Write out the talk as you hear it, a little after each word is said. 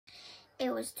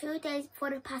it was 2 days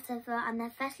before the Passover and the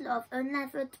festival of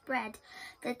unleavened bread.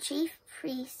 The chief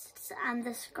priests and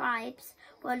the scribes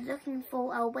were looking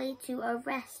for a way to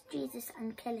arrest Jesus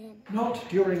and kill him. Not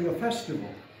during the festival,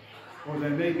 or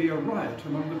there may be a riot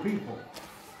among the people.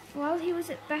 While he was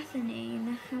at Bethany in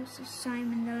the house of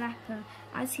Simon the leper,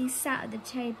 as he sat at the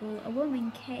table, a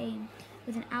woman came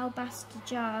with an alabaster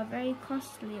jar, very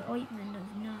costly ointment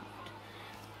of nard.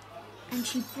 And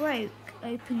she broke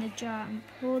open the jar and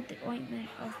poured the ointment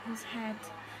of his head.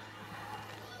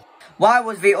 Why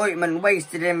was the ointment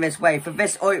wasted in this way? For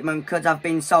this ointment could have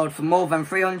been sold for more than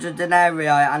 300 denarii,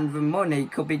 and the money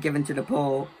could be given to the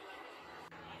poor.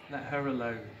 Let her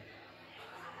alone.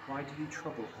 Why do you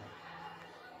trouble her?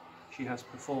 She has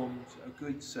performed a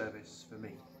good service for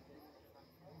me.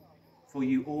 For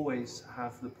you always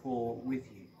have the poor with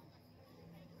you,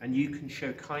 and you can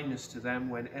show kindness to them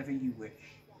whenever you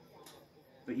wish.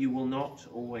 But you will not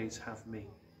always have me.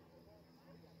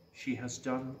 She has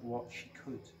done what she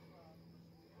could.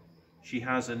 She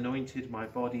has anointed my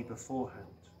body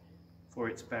beforehand for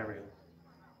its burial.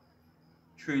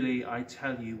 Truly, I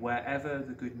tell you, wherever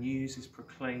the good news is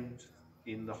proclaimed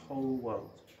in the whole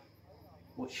world,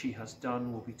 what she has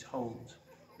done will be told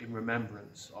in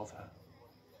remembrance of her.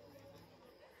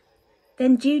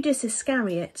 Then Judas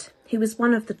Iscariot, who was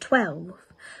one of the 12,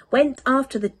 went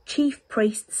after the chief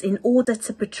priests in order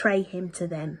to betray him to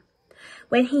them.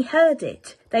 When he heard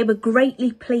it, they were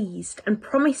greatly pleased and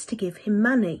promised to give him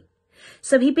money.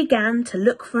 So he began to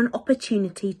look for an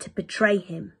opportunity to betray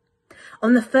him.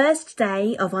 On the first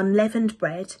day of unleavened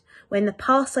bread, when the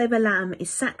Passover lamb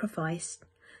is sacrificed,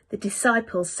 the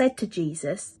disciples said to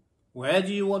Jesus, "Where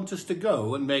do you want us to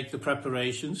go and make the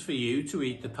preparations for you to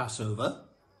eat the Passover?"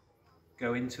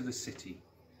 Go into the city,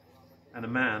 and a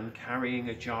man carrying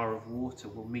a jar of water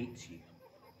will meet you.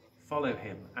 Follow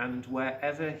him, and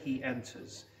wherever he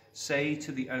enters, say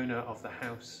to the owner of the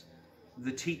house,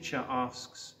 'The teacher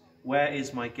asks, where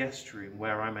is my guest room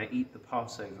where I may eat the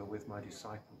Passover with my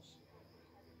disciples?'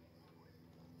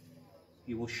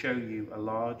 He will show you a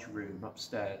large room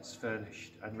upstairs,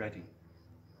 furnished and ready.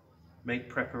 Make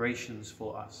preparations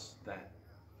for us there."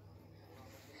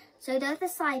 So the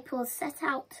disciples set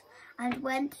out and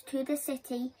went to the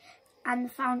city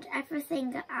and found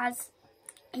everything as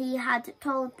he had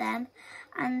told them,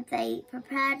 and they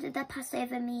prepared the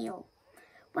Passover meal.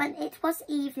 When it was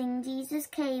evening, Jesus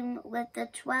came with the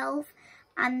 12,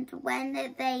 and when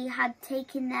they had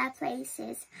taken their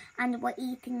places and were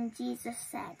eating, Jesus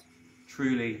said,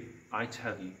 "Truly, I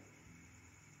tell you,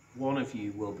 one of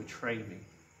you will betray me,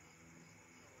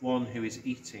 one who is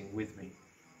eating with me."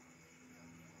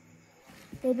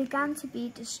 They began to be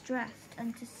distressed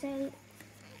and to say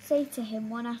to him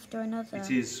one after another,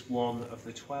 "It is one of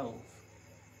the 12,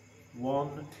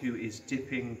 one who is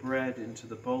dipping bread into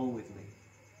the bowl with me.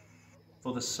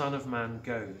 For the Son of Man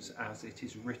goes as it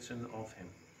is written of him.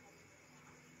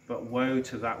 But woe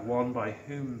to that one by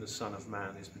whom the Son of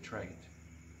Man is betrayed.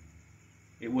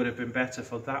 It would have been better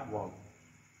for that one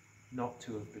not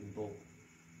to have been born."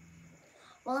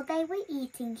 While they were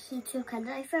eating, he took a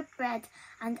loaf of bread,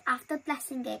 and after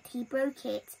blessing it, he broke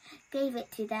it, gave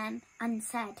it to them, and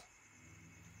said,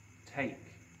 "Take,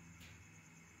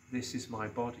 this is my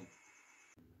body.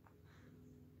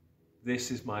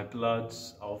 This is my blood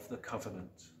of the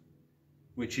covenant,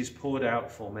 which is poured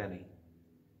out for many.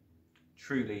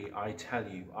 Truly, I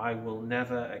tell you, I will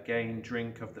never again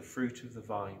drink of the fruit of the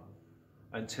vine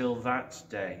until that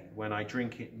day when I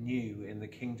drink it new in the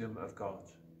kingdom of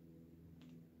God."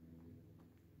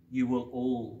 You will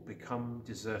all become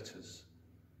deserters,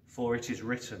 for it is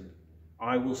written,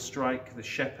 "I will strike the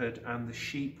shepherd and the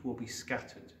sheep will be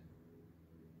scattered."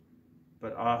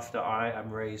 But after I am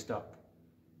raised up,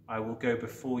 I will go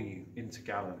before you into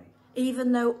Galilee.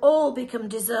 "Even though all become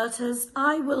deserters,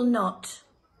 I will not."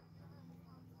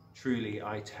 Truly,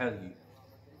 I tell you,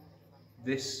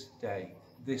 this day,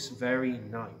 this very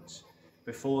night,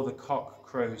 before the cock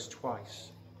crows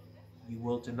twice, you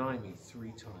will deny me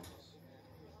 3 times.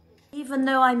 "Even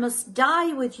though I must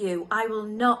die with you, I will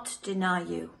not deny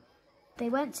you." They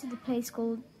went to the place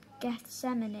called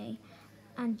Gethsemane,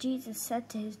 and Jesus said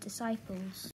to his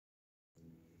disciples,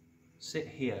 "Sit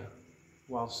here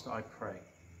whilst I pray."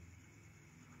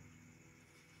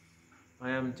 I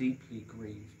am deeply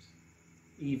grieved,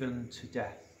 even to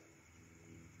death.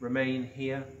 Remain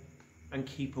here and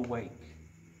keep awake.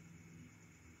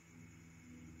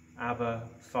 Abba,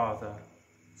 Father,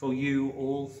 for you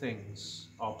all things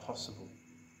are possible.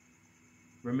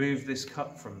 Remove this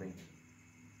cup from me.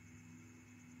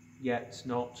 Yet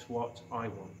not what I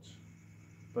want,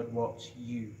 but what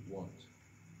you want.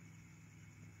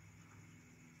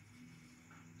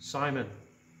 Simon,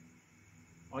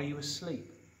 are you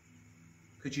asleep?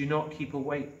 Could you not keep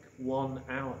awake 1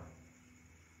 hour?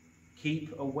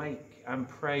 Keep awake and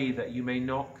pray that you may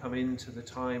not come into the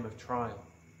time of trial.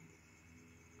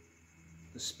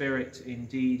 The spirit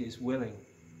indeed is willing,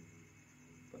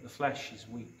 but the flesh is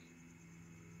weak.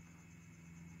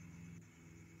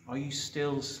 Are you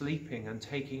still sleeping and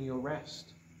taking your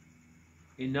rest?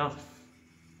 Enough,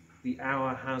 the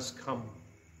hour has come.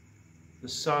 The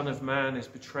Son of Man is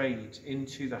betrayed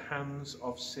into the hands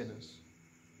of sinners.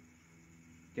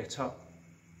 Get up,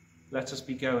 let us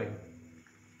be going.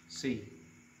 See,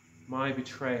 my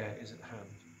betrayer is at hand.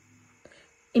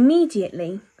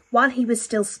 Immediately, while he was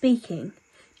still speaking,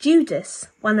 Judas,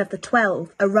 one of the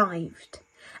 12, arrived,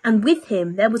 and with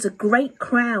him there was a great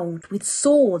crowd with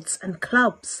swords and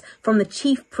clubs from the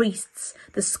chief priests,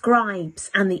 the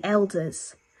scribes, and the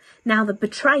elders. Now the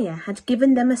betrayer had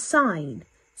given them a sign,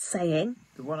 saying,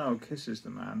 "The one who kisses the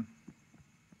man,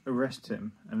 arrest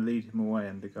him and lead him away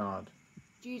under guard."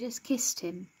 Judas kissed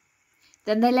him.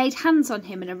 Then they laid hands on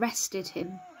him and arrested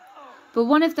him. But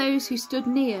one of those who stood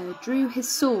near drew his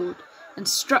sword and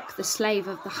struck the slave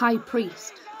of the high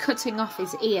priest, cutting off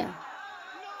his ear.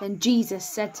 Then Jesus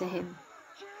said to him,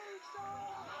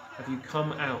 Have you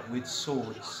come out with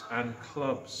swords and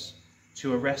clubs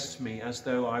to arrest me as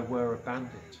though I were a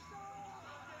bandit?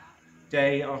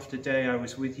 Day after day I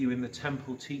was with you in the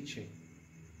temple teaching,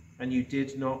 and you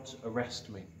did not arrest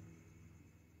me.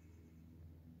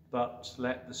 But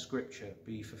let the scripture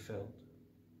be fulfilled.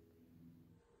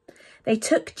 They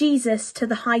took Jesus to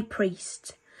the high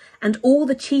priest, and all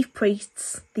the chief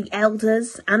priests, the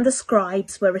elders, and the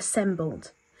scribes were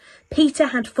assembled. Peter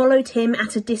had followed him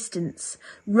at a distance,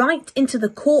 right into the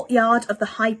courtyard of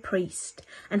the high priest,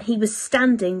 and he was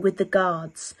standing with the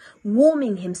guards,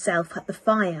 warming himself at the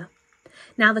fire.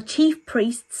 Now the chief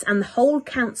priests and the whole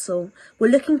council were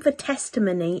looking for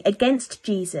testimony against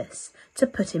Jesus to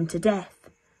put him to death.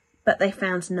 But they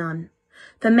found none,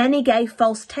 for many gave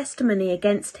false testimony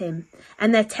against him,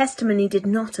 and their testimony did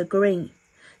not agree.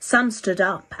 Some stood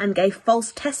up and gave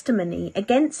false testimony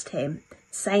against him,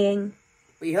 saying,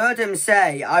 We heard him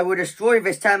say, I will destroy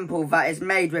this temple that is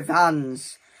made with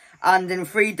hands, and in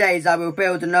 3 days I will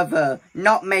build another,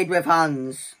 not made with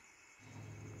hands.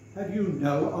 Have you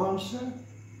no answer?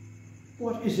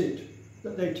 What is it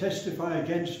that they testify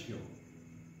against you?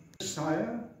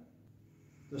 Messiah?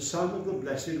 The Son of the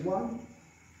Blessed One?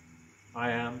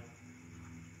 I am,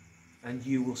 and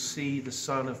you will see the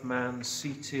Son of Man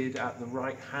seated at the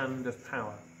right hand of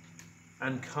power,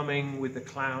 and coming with the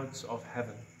clouds of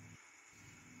heaven.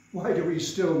 Why do we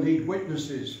still need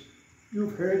witnesses?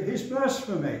 You've heard his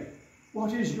blasphemy.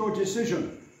 What is your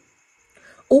decision?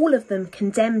 All of them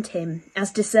condemned him as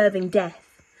deserving death.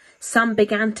 Some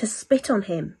began to spit on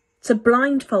him, to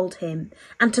blindfold him,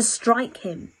 and to strike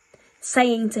him,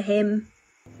 saying to him,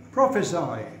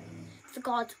 Prophesy. The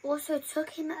guards also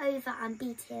took him over and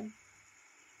beat him.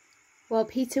 While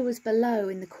Peter was below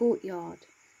in the courtyard,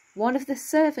 one of the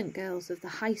servant girls of the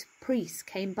high priest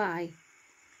came by.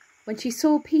 When she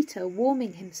saw Peter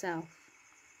warming himself,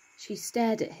 she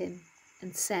stared at him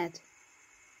and said,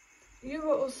 You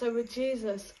were also with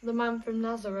Jesus, the man from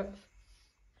Nazareth.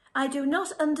 I do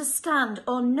not understand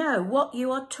or know what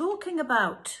you are talking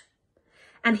about.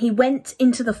 And he went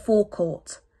into the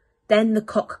forecourt. Then the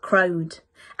cock crowed,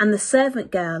 and the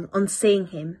servant girl, on seeing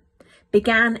him,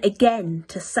 began again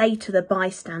to say to the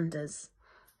bystanders,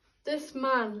 This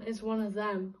man is one of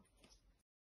them.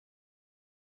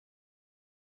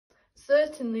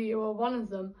 Certainly you are one of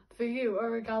them, for you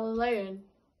are a Galilean.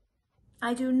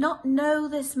 I do not know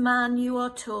this man you are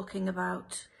talking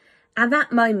about. At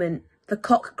that moment, the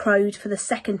cock crowed for the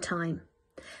second time.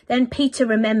 Then Peter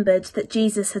remembered that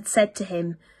Jesus had said to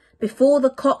him, Before the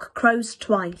cock crows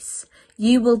twice,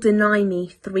 you will deny me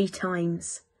 3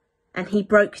 times. And he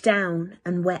broke down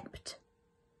and wept.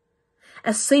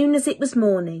 As soon as it was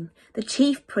morning, the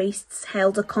chief priests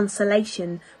held a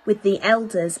consultation with the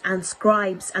elders and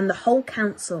scribes and the whole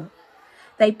council.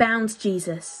 They bound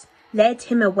Jesus, led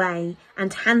him away,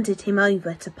 and handed him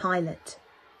over to Pilate.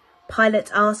 Pilate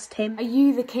asked him, Are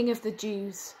you the king of the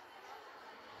Jews?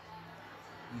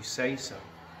 You say so.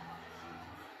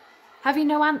 Have you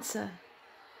no answer?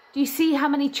 Do you see how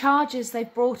many charges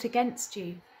they've brought against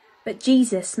you? But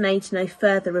Jesus made no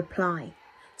further reply,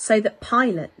 so that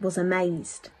Pilate was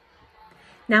amazed.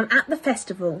 Now at the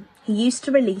festival he used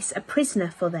to release a prisoner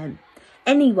for them,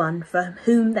 anyone for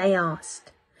whom they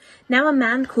asked. Now a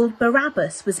man called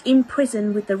Barabbas was in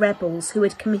prison with the rebels who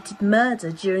had committed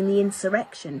murder during the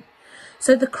insurrection.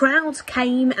 So the crowd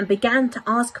came and began to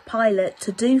ask Pilate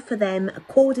to do for them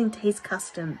according to his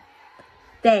custom.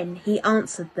 Then he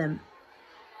answered them,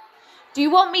 "Do you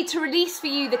want me to release for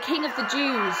you the King of the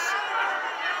Jews?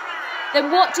 Then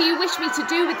what do you wish me to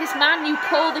do with this man you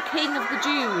call the King of the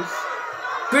Jews?"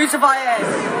 Crucify him!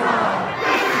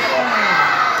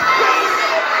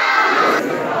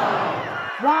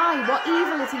 Why? What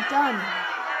evil has he done?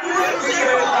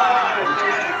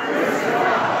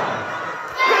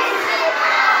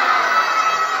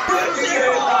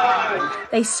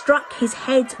 They struck his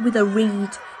head with a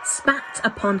reed, spat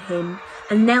upon him,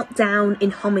 and knelt down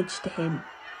in homage to him.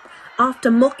 After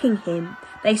mocking him,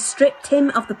 they stripped him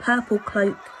of the purple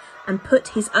cloak and put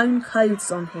his own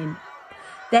clothes on him.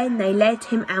 Then they led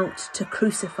him out to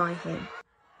crucify him.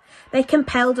 They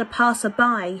compelled a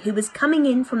passer-by who was coming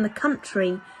in from the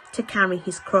country to carry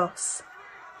his cross.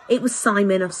 It was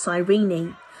Simon of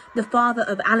Cyrene, the father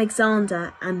of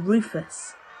Alexander and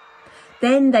Rufus.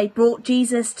 Then they brought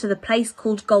Jesus to the place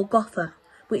called Golgotha,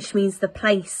 which means the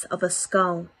place of a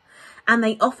skull, and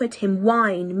they offered him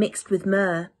wine mixed with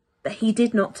myrrh, but he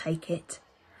did not take it.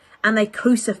 And they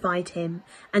crucified him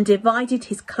and divided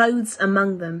his clothes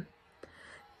among them,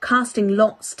 casting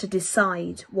lots to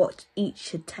decide what each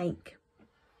should take.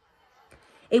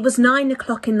 It was 9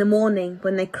 o'clock in the morning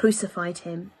when they crucified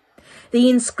him. The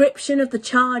inscription of the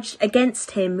charge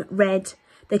against him read,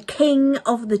 "The King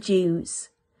of the Jews."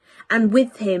 And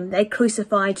with him they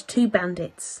crucified 2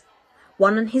 bandits,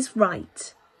 one on his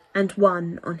right and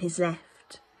one on his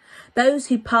left. Those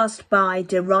who passed by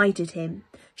derided him,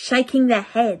 shaking their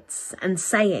heads and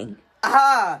saying,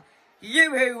 "Aha!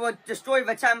 You who would destroy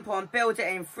the temple and build it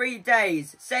in 3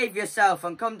 days, save yourself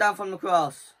and come down from the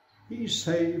cross." He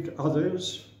saved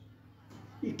others.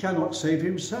 He cannot save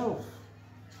himself.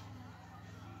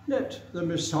 Let the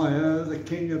Messiah, the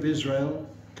King of Israel,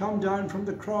 come down from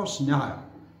the cross now,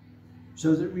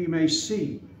 so that we may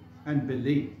see and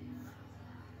believe.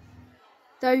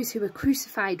 Those who were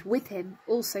crucified with him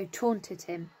also taunted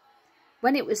him.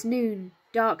 When it was noon,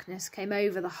 darkness came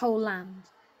over the whole land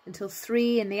until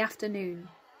 3 in the afternoon.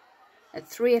 At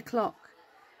 3 o'clock,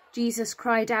 Jesus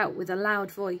cried out with a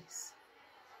loud voice,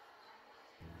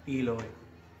 "Eloi,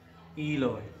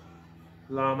 Eloi,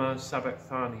 lama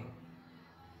sabachthani.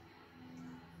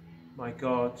 My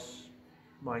God,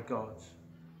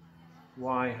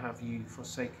 why have you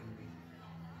forsaken me?"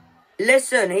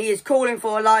 Listen, he is calling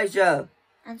for Elijah.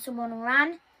 And someone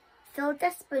ran, filled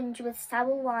a sponge with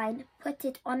sour wine, put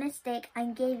it on a stick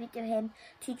and gave it to him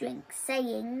to drink,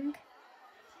 saying,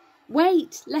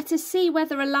 "Wait, let us see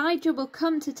whether Elijah will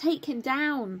come to take him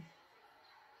down."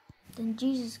 Then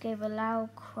Jesus gave a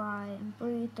loud cry and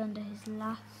breathed under his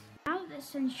last. Now the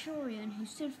centurion who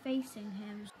stood facing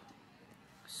him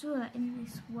saw that in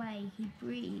this way he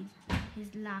breathed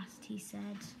his last. He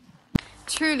said,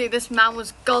 "Truly this man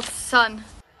was God's son."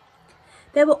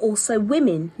 There were also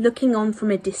women looking on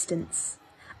from a distance.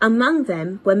 Among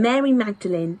them were Mary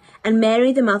Magdalene and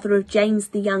Mary the mother of James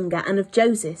the younger and of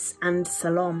Joseph and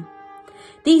Salome.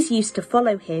 These used to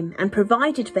follow him and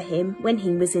provided for him when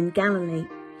he was in Galilee.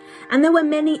 And there were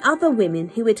many other women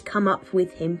who had come up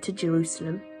with him to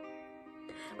Jerusalem.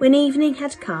 When evening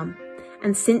had come,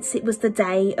 and since it was the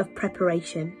day of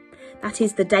preparation, that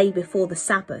is the day before the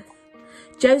Sabbath,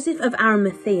 Joseph of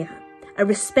Arimathea, a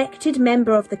respected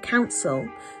member of the council,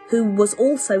 who was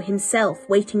also himself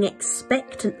waiting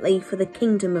expectantly for the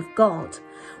kingdom of God,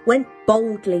 went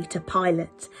boldly to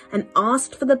Pilate and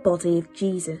asked for the body of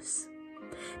Jesus.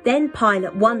 Then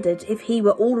Pilate wondered if he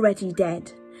were already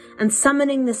dead, and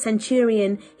summoning the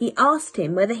centurion, he asked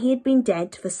him whether he had been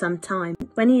dead for some time.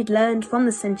 When he had learned from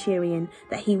the centurion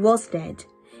that he was dead,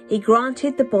 he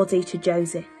granted the body to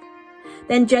Joseph.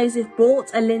 Then Joseph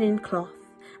brought a linen cloth,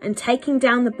 and taking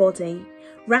down the body,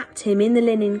 wrapped him in the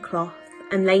linen cloth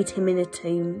and laid him in a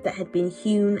tomb that had been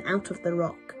hewn out of the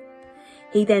rock.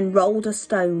 He then rolled a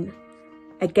stone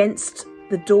against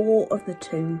the door of the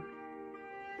tomb.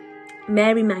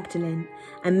 Mary Magdalene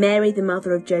and Mary the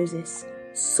mother of Joseph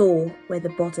saw where the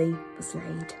body was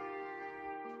laid.